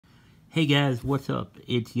Hey guys, what's up?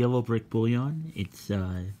 It's Yellow Brick Bullion. It's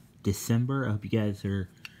December. I hope you guys are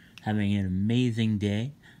having an amazing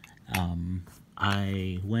day.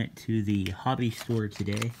 I went to the hobby store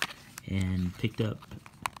today and picked up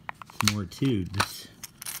some more tubes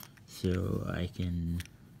so I can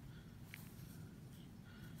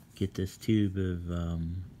get this tube of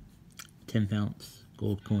 10-ounce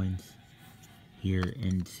gold coins here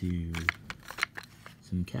into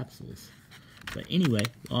some capsules. But anyway,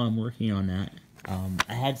 while I'm working on that,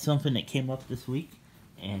 I had something that came up this week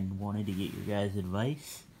and wanted to get your guys'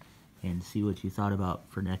 advice and see what you thought about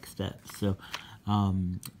for next steps. So,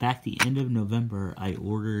 back the end of November, I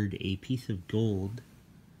ordered a piece of gold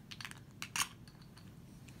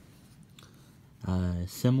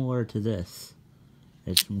similar to this.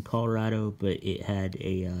 It's from Colorado, but it had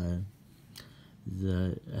a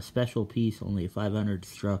special piece, only a 500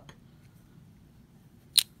 struck.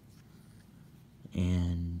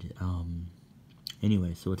 And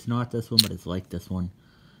anyway, so it's not this one, but it's like this one,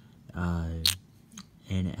 and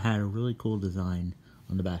it had a really cool design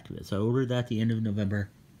on the back of it. So I ordered that at the end of November.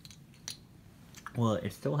 Well,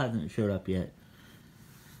 it still hasn't showed up yet,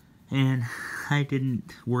 and I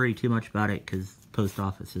didn't worry too much about it because the post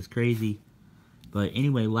office is crazy. But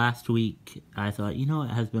anyway, last week I thought, you know,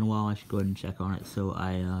 it has been a while, I should go ahead and check on it. So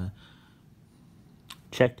I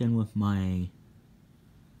checked in with my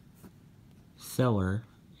seller,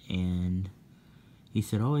 and he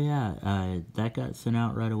said, oh yeah, that got sent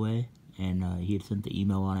out right away, and he had sent the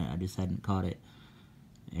email on it. I just hadn't caught it.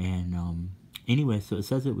 And anyway, so it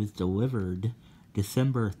says it was delivered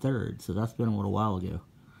December 3rd, so that's been a little while ago.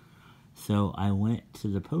 So I went to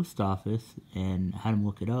the post office and had him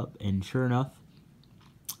look it up, and sure enough,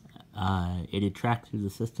 it had tracked through the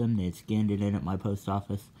system. They had scanned it in at my post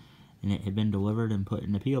office, and it had been delivered and put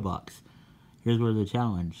in the P.O. box. Here's where the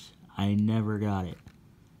challenge: I never got it.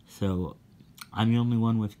 So I'm the only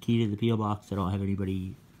one with key to the P.O. box. I don't have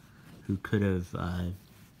anybody who could have,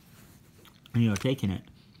 taken it.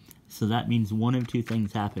 So that means one of two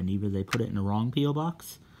things happened. Either they put it in the wrong P.O.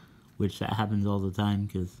 box, which that happens all the time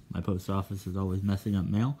because my post office is always messing up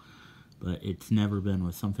mail, but it's never been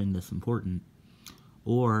with something this important.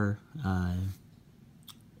 Or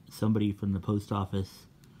somebody from the post office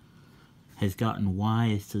has gotten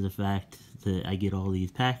wise to the fact that I get all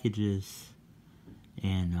these packages,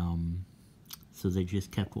 and so they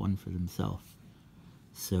just kept one for themselves.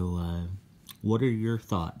 So what are your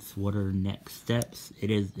thoughts? What are next steps?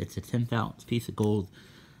 It's a 10-ounce piece of gold,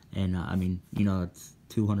 and I mean, you know, it's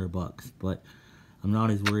 $200, but I'm not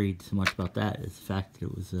as worried so much about that as the fact that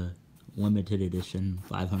it was a limited edition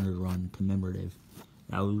 500 run commemorative.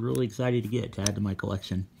 I was really excited to get to add to my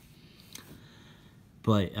collection.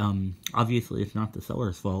 But obviously it's not the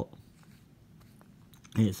seller's fault.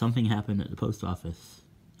 And something happened at the post office,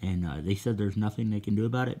 and they said there's nothing they can do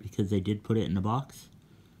about it because they did put it in the box.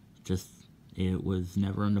 Just, it was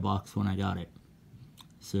never in the box when I got it.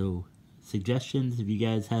 So, suggestions, if you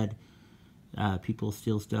guys had people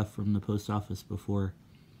steal stuff from the post office before,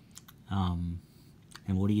 and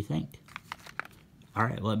what do you think?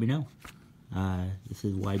 Alright, let me know. This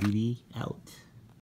is YBB out.